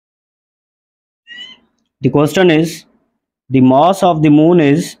The question is, the mass of the moon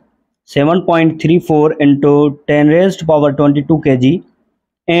is 7.34 into 10 raised power 22 kg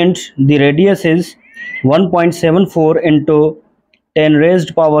and the radius is 1.74 into 10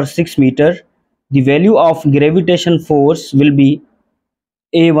 raised power 6 meter. The value of gravitation force will be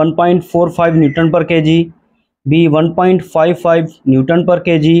A 1.45 Newton per kg, B 1.55 Newton per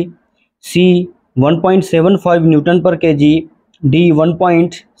kg, C 1.75 Newton per kg, D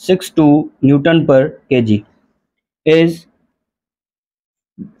 1.62 Newton per kg. Is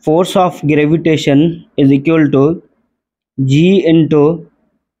force of gravitation is equal to G into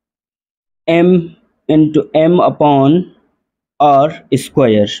m upon r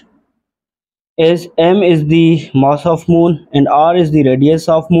square. As m is the mass of moon and r is the radius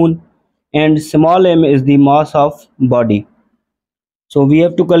of moon and small m is the mass of body. So we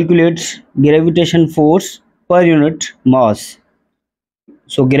have to calculate gravitation force per unit mass.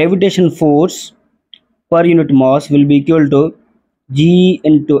 So gravitation force per unit mass will be equal to G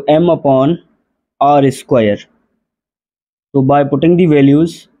into m upon r square. So by putting the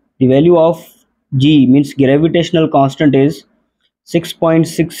values, the value of G means gravitational constant is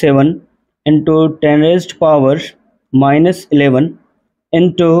 6.67 into 10 raised power minus 11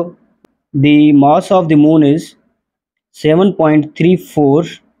 into the mass of the moon is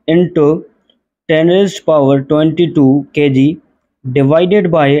 7.34 into 10 raised power 22 kg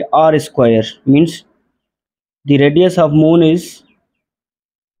divided by r square, means the radius of moon is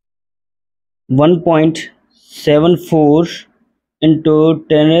 1.74 into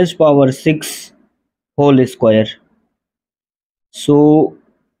 10 raised power 6 whole square. So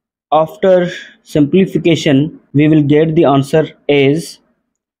after simplification we will get the answer as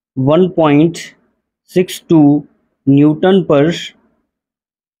 1.62 Newton per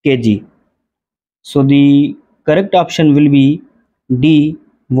kg. So the correct option will be D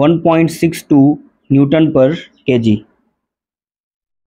 1.62 Newton per kg.